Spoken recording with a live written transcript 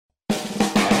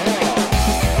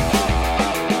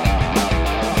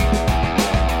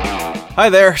Hi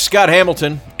there, Scott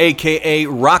Hamilton, aka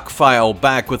Rockfile,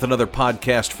 back with another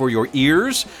podcast for your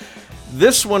ears.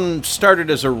 This one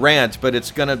started as a rant, but it's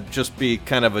gonna just be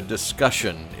kind of a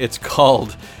discussion. It's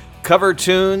called Cover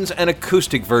Tunes and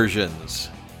Acoustic Versions.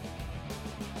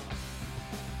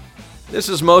 This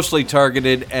is mostly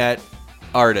targeted at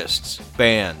artists,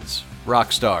 bands,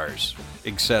 rock stars,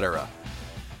 etc.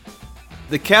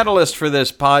 The catalyst for this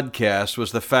podcast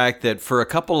was the fact that for a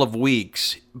couple of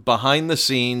weeks, behind the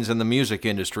scenes in the music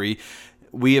industry,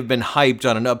 we have been hyped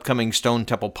on an upcoming Stone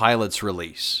Temple Pilots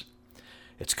release.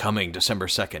 It's coming December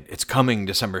 2nd. It's coming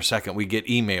December 2nd. We get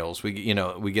emails.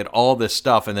 We get all this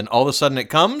stuff, and then all of a sudden it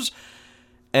comes,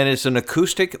 and it's an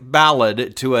acoustic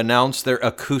ballad to announce their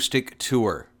acoustic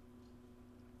tour.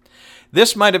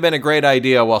 This might have been a great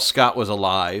idea while Scott was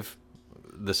alive.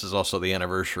 This is also the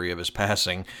anniversary of his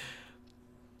passing.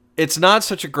 It's not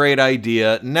such a great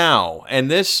idea now, and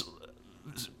this,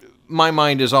 my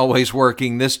mind is always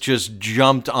working. This just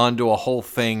jumped onto a whole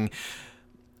thing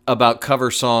about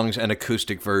cover songs and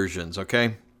acoustic versions,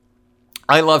 okay?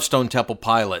 I love Stone Temple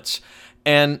Pilots,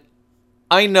 and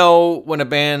I know when a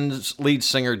band's lead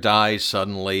singer dies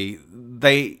suddenly,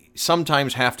 they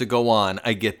sometimes have to go on.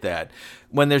 I get that.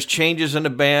 When there's changes in a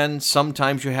band,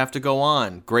 sometimes you have to go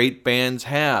on. Great bands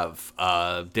have.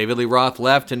 David Lee Roth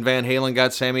left and Van Halen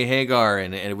got Sammy Hagar,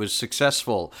 and it was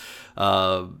successful.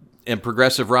 In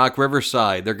progressive rock,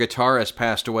 Riverside, their guitarist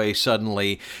passed away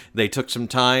suddenly. They took some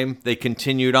time, they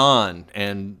continued on,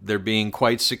 and they're being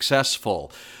quite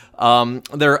successful.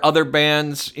 There are other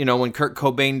bands, when Kurt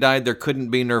Cobain died, there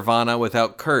couldn't be Nirvana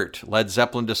without Kurt. Led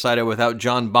Zeppelin decided without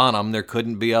John Bonham, there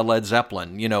couldn't be a Led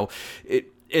Zeppelin.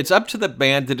 It's up to the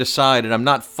band to decide, and I'm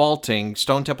not faulting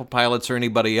Stone Temple Pilots or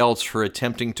anybody else for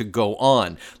attempting to go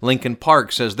on. Linkin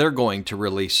Park says they're going to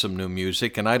release some new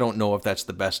music, and I don't know if that's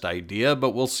the best idea, but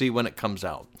we'll see when it comes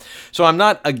out. So I'm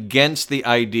not against the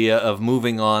idea of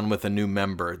moving on with a new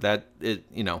member.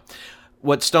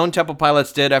 What Stone Temple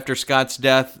Pilots did after Scott's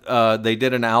death, they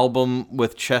did an album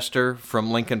with Chester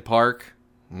from Linkin Park,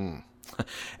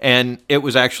 and it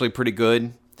was actually pretty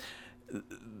good.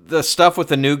 The stuff with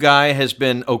the new guy has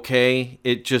been okay.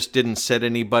 It just didn't set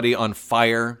anybody on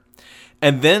fire.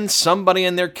 And then somebody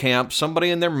in their camp, somebody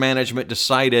in their management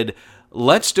decided,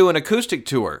 let's do an acoustic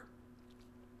tour.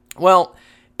 Well,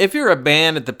 if you're a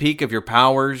band at the peak of your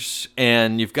powers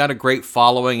and you've got a great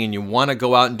following and you want to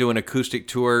go out and do an acoustic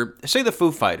tour, say the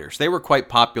Foo Fighters, they were quite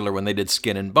popular when they did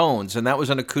Skin and Bones, and that was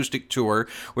an acoustic tour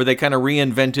where they kind of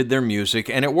reinvented their music,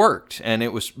 and it worked.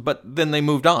 But then they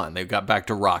moved on. They got back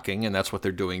to rocking, and that's what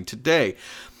they're doing today.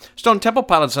 Stone Temple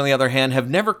Pilots, on the other hand, have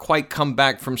never quite come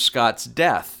back from Scott's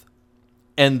death,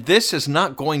 and this is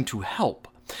not going to help.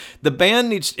 The band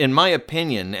needs, in my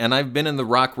opinion, and I've been in the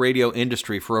rock radio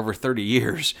industry for over 30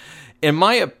 years, in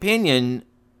my opinion,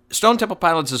 Stone Temple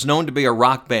Pilots is known to be a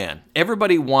rock band.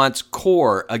 Everybody wants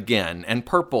Core again and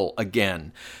Purple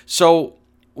again. So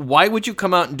why would you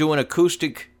come out and do an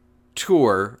acoustic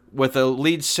tour with a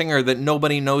lead singer that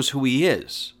nobody knows who he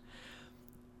is?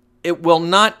 It will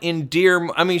not endear.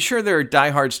 Sure, there are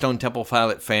diehard Stone Temple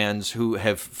Pilot fans who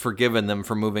have forgiven them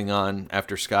for moving on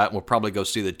after Scott and will probably go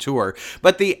see the tour.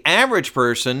 But the average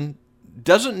person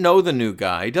doesn't know the new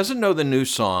guy, doesn't know the new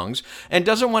songs, and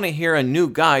doesn't want to hear a new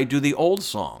guy do the old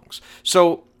songs.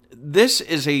 So this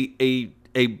is a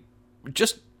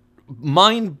just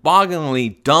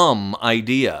mind-bogglingly dumb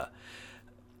idea.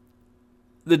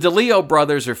 The DeLeo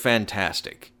brothers are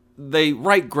fantastic. They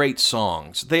write great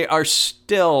songs. They are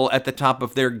still at the top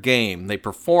of their game. They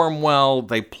perform well.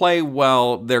 They play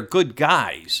well. They're good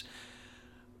guys.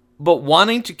 But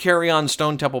wanting to carry on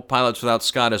Stone Temple Pilots without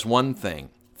Scott is one thing.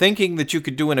 Thinking that you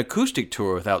could do an acoustic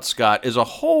tour without Scott is a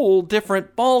whole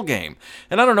different ballgame.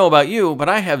 And I don't know about you, but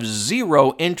I have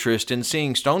zero interest in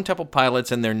seeing Stone Temple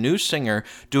Pilots and their new singer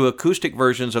do acoustic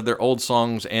versions of their old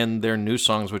songs and their new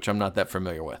songs, which I'm not that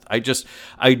familiar with.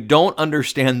 I don't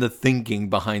understand the thinking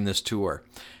behind this tour.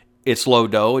 It's low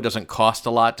dough. It doesn't cost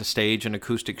a lot to stage an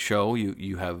acoustic show.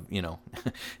 You have,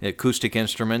 acoustic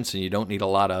instruments, and you don't need a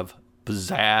lot of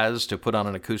pizzazz to put on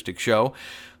an acoustic show.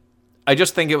 I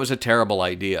just think it was a terrible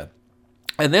idea.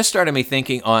 And this started me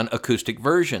thinking on acoustic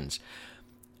versions.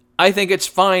 I think it's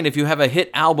fine if you have a hit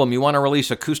album, you want to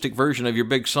release acoustic version of your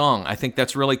big song. I think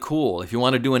that's really cool. If you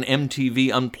want to do an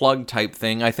MTV Unplugged type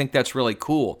thing, I think that's really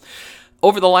cool.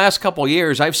 Over the last couple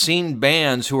years, I've seen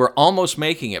bands who are almost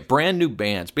making it, brand new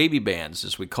bands, baby bands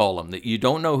as we call them, that you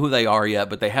don't know who they are yet,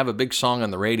 but they have a big song on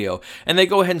the radio, and they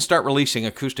go ahead and start releasing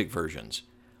acoustic versions.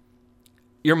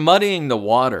 You're muddying the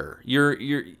water.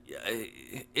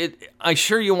 I'm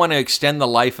sure you want to extend the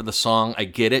life of the song. I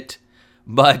get it,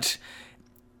 but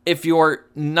if you're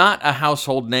not a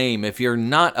household name, if you're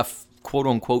not a quote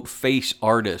unquote face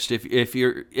artist, if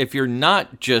you're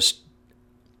not just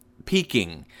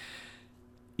peaking,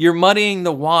 you're muddying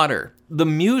the water. The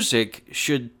music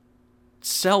should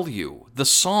sell you. The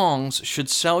songs should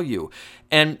sell you.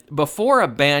 And before a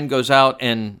band goes out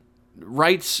and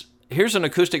writes, here's an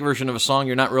acoustic version of a song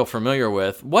you're not real familiar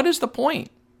with, what is the point?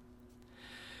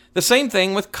 The same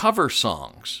thing with cover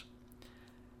songs.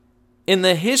 In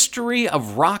the history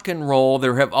of rock and roll,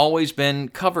 there have always been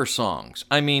cover songs.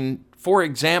 I mean, for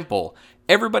example,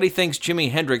 everybody thinks Jimi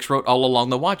Hendrix wrote All Along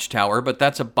the Watchtower, but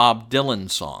that's a Bob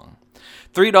Dylan song.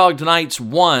 Three Dog Nights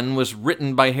 1 was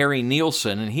written by Harry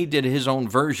Nilsson, and he did his own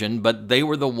version, but they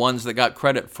were the ones that got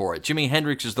credit for it. Jimi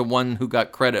Hendrix is the one who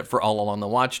got credit for All Along the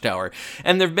Watchtower.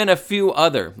 And there have been a few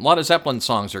other. A lot of Zeppelin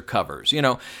songs are covers. You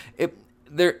know,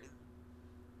 there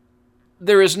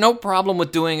is no problem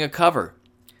with doing a cover.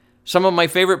 Some of my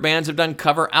favorite bands have done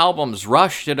cover albums.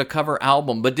 Rush did a cover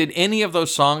album, but did any of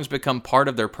those songs become part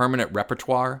of their permanent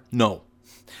repertoire? No.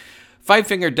 Five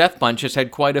Finger Death Punch has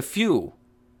had quite a few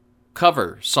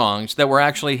cover songs that were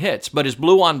actually hits, but is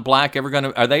Blue on Black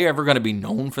are they ever going to be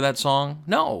known for that song?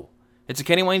 No. It's a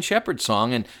Kenny Wayne Shepherd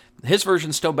song, and his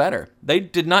version's still better. They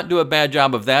did not do a bad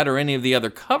job of that or any of the other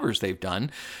covers they've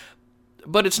done,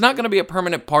 but it's not going to be a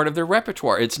permanent part of their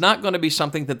repertoire. It's not going to be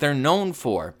something that they're known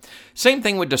for. Same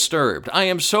thing with Disturbed. I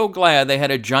am so glad they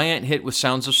had a giant hit with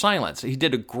Sounds of Silence. He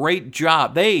did a great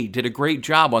job. They did a great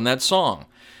job on that song.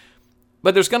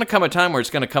 But there's going to come a time where it's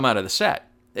going to come out of the set.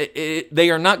 They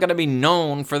are not going to be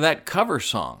known for that cover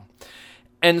song.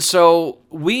 And so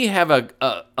we have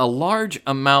a large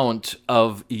amount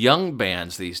of young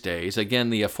bands these days, again,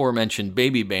 the aforementioned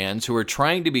baby bands, who are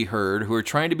trying to be heard, who are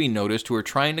trying to be noticed, who are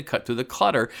trying to cut through the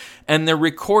clutter, and they're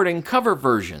recording cover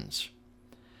versions.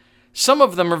 Some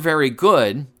of them are very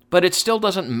good, but it still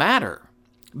doesn't matter,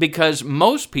 because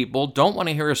most people don't want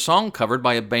to hear a song covered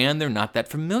by a band they're not that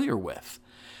familiar with.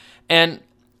 And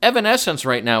Evanescence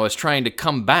right now is trying to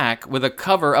come back with a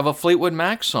cover of a Fleetwood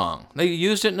Mac song. They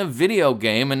used it in a video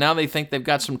game, and now they think they've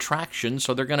got some traction,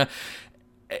 so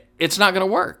it's not going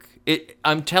to work.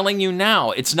 I'm telling you now,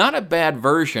 it's not a bad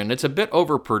version. It's a bit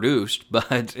overproduced,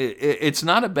 but it's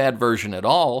not a bad version at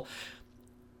all.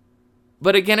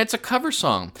 But again, it's a cover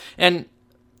song. And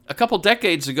a couple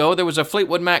decades ago, there was a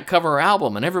Fleetwood Mac cover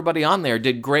album, and everybody on there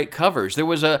did great covers. There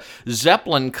was a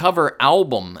Zeppelin cover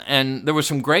album, and there were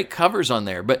some great covers on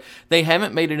there, but they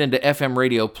haven't made it into FM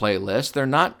radio playlists. They're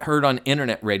not heard on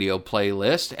internet radio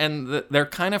playlists, and they're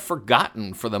kind of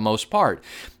forgotten for the most part.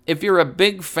 If you're a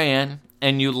big fan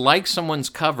and you like someone's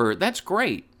cover, that's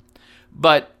great.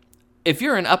 But if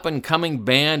you're an up-and-coming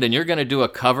band and you're going to do a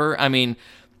cover, I mean,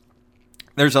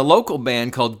 there's a local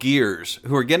band called Gears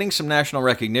who are getting some national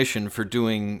recognition for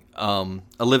doing a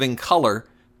Living Colour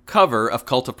cover of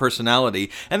Cult of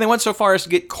Personality, and they went so far as to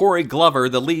get Corey Glover,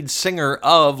 the lead singer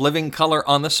of Living Colour,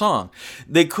 on the song.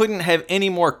 They couldn't have any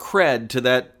more cred to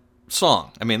that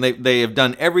song. I mean, they have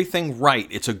done everything right.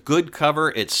 It's a good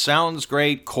cover. It sounds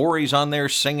great. Corey's on there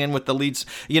singing with the leads.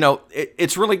 You know,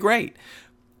 it's really great.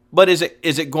 But is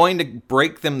it going to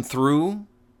break them through?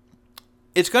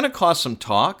 It's going to cause some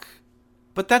talk.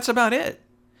 But that's about it.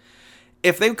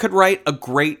 If they could write a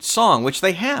great song, which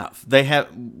they have.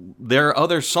 There are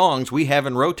other songs we have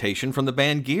in rotation from the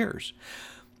band Gears.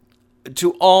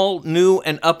 To all new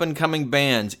and up-and-coming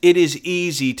bands, it is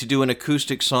easy to do an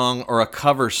acoustic song or a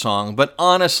cover song, but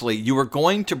honestly, you are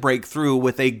going to break through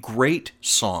with a great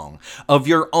song of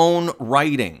your own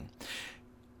writing.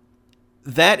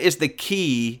 That is the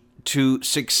key to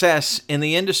success in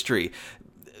the industry.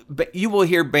 But you will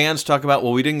hear bands talk about,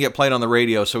 well, we didn't get played on the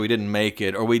radio, so we didn't make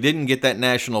it, or we didn't get that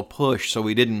national push, so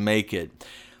we didn't make it.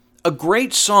 A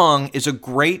great song is a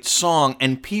great song,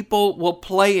 and people will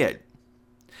play it.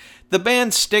 The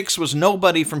band Styx was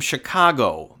nobody from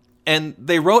Chicago, and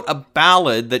they wrote a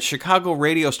ballad that Chicago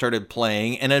radio started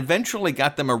playing and eventually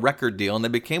got them a record deal, and they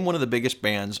became one of the biggest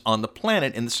bands on the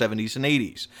planet in the 70s and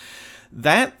 80s.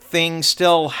 That thing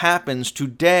still happens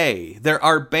today. There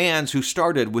are bands who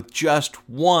started with just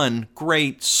one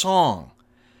great song,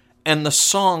 and the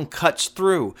song cuts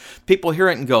through. People hear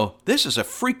it and go, this is a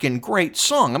freaking great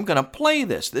song. I'm going to play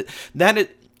this.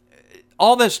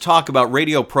 All this talk about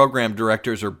radio program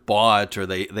directors are bought, or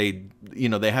they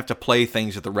have to play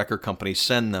things that the record companies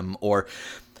send them, or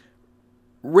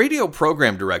radio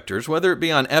program directors, whether it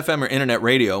be on FM or internet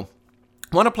radio,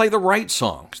 want to play the right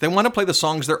songs. They want to play the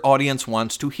songs their audience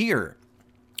wants to hear.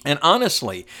 And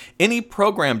honestly, any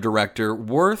program director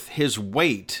worth his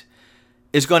weight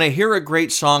is going to hear a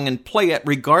great song and play it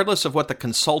regardless of what the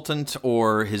consultant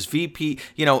or his VP,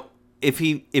 if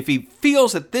he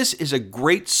feels that this is a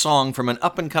great song from an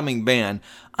up-and-coming band,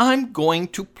 I'm going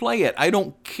to play it. I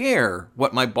don't care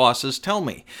what my bosses tell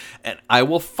me. And I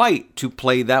will fight to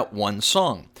play that one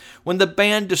song. When the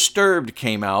band Disturbed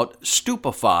came out,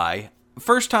 Stupefy,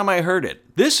 first time I heard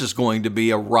it, this is going to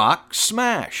be a rock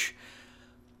smash.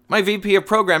 My VP of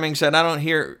programming said, I don't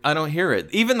hear it.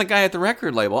 Even the guy at the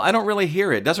record label, I don't really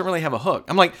hear it. It doesn't really have a hook.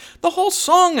 I'm like, the whole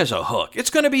song is a hook. It's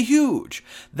going to be huge.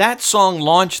 That song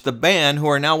launched the band, who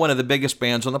are now one of the biggest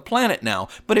bands on the planet now.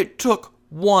 But it took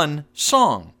one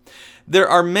song. There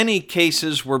are many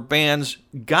cases where bands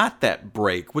got that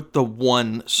break with the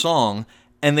one song,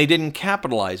 and they didn't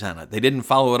capitalize on it. They didn't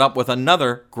follow it up with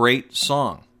another great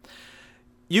song.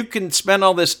 You can spend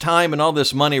all this time and all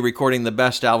this money recording the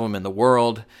best album in the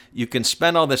world. You can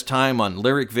spend all this time on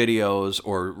lyric videos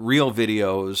or real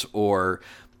videos or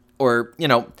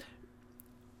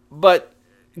but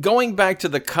going back to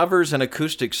the covers and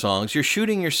acoustic songs, you're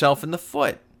shooting yourself in the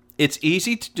foot. It's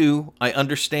easy to do, I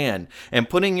understand, and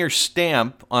putting your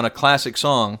stamp on a classic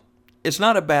song is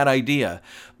not a bad idea.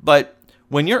 But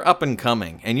when you're up and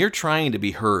coming and you're trying to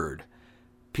be heard,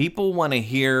 people want to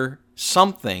hear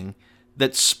something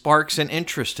that sparks an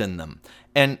interest in them.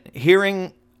 And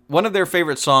hearing one of their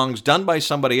favorite songs done by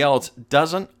somebody else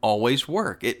doesn't always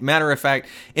work. Matter of fact,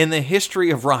 in the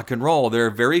history of rock and roll, there are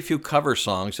very few cover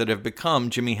songs that have become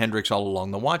Jimi Hendrix All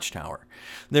Along the Watchtower.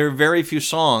 There are very few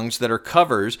songs that are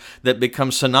covers that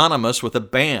become synonymous with a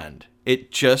band.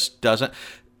 It just doesn't.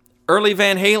 Early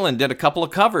Van Halen did a couple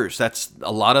of covers.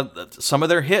 Some of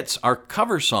their hits are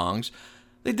cover songs.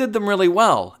 They did them really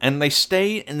well, and they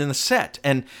stay in the set.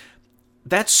 And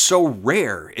that's so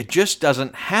rare. It just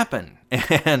doesn't happen.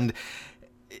 And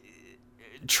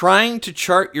trying to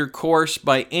chart your course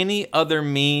by any other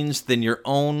means than your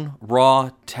own raw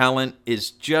talent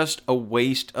is just a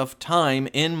waste of time,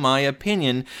 in my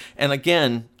opinion. And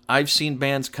again, I've seen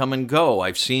bands come and go.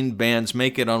 I've seen bands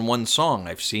make it on one song.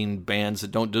 I've seen bands that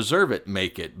don't deserve it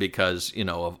make it because,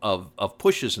 of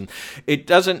pushes. And it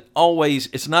doesn't always,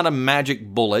 it's not a magic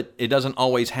bullet. It doesn't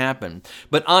always happen.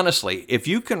 But honestly, if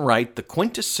you can write the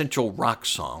quintessential rock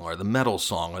song or the metal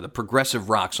song or the progressive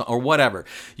rock song or whatever,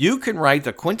 you can write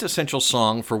the quintessential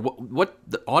song for what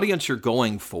the audience you're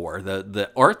going for,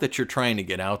 the art that you're trying to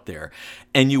get out there,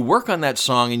 and you work on that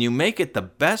song and you make it the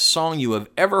best song you have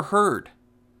ever heard.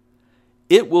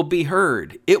 It will be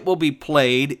heard. It will be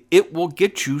played. It will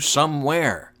get you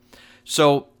somewhere.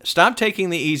 So stop taking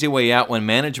the easy way out when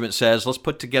management says, let's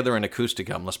put together an acoustic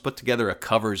album. Let's put together a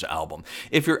covers album.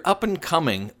 If you're up and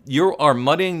coming, you are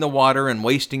muddying the water and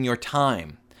wasting your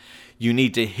time. You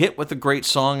need to hit with a great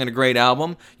song and a great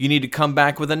album. You need to come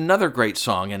back with another great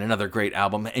song and another great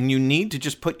album. And you need to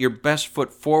just put your best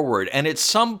foot forward. And at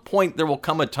some point, there will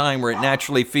come a time where it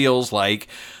naturally feels like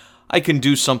I can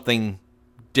do something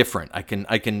different.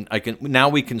 Now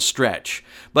we can stretch.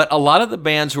 But a lot of the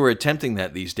bands who are attempting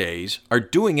that these days are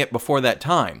doing it before that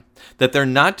time, that they're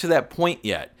not to that point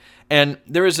yet. And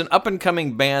there is an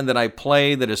up-and-coming band that I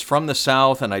play that is from the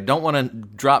South, and I don't want to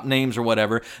drop names or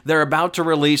whatever. They're about to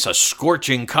release a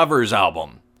scorching covers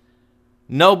album.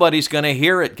 Nobody's going to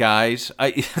hear it, guys.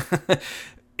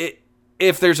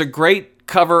 If there's a great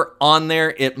cover on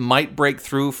there, it might break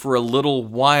through for a little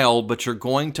while, but you're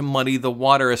going to muddy the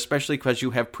water, especially because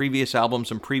you have previous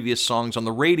albums and previous songs on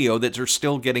the radio that are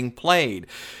still getting played.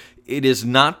 It is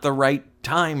not the right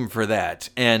time for that.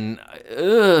 And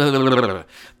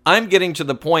I'm getting to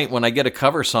the point when I get a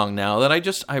cover song now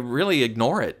that I really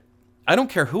ignore it. I don't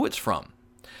care who it's from.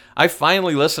 I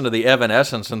finally listened to the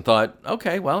Evanescence and thought,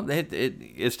 okay, well,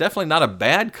 it's definitely not a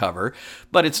bad cover,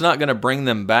 but it's not going to bring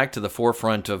them back to the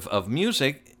forefront of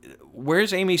music.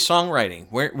 Where's Amy's songwriting?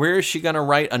 Where is she going to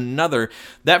write another?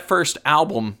 That first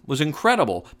album was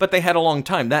incredible, but they had a long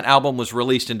time. That album was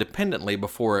released independently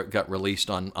before it got released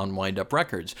on Wind Up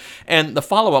Records. And the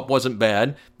follow-up wasn't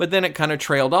bad, but then it kind of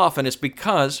trailed off, and it's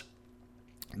because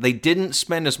they didn't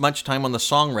spend as much time on the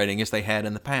songwriting as they had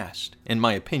in the past, in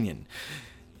my opinion.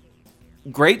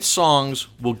 Great songs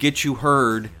will get you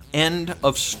heard. End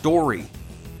of story.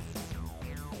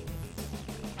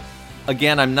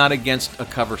 Again, I'm not against a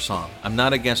cover song. I'm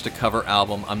not against a cover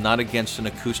album. I'm not against an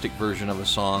acoustic version of a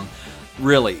song.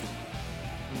 Really,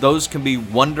 those can be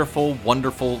wonderful,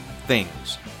 wonderful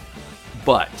things.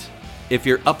 But if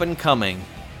you're up and coming,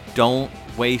 don't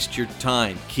waste your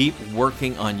time. Keep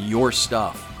working on your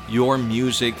stuff, your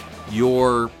music,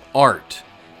 your art.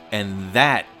 And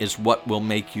that is what will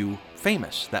make you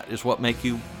famous. That is what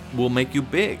will make you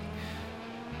big.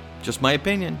 Just my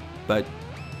opinion, but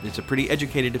it's a pretty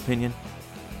educated opinion.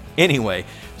 Anyway,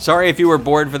 sorry if you were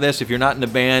bored for this. If you're not in a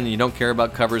band and you don't care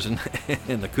about covers and,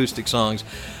 and acoustic songs,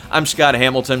 I'm Scott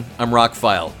Hamilton. I'm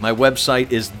Rockfile. My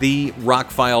website is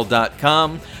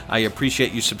therockfile.com. I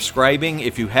appreciate you subscribing.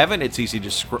 If you haven't, it's easy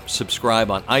to subscribe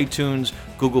on iTunes,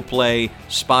 Google Play,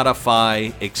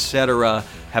 Spotify, etc.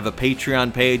 Have a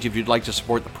Patreon page if you'd like to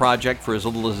support the project for as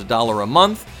little as $1 a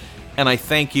month. And I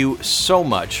thank you so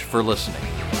much for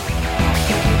listening.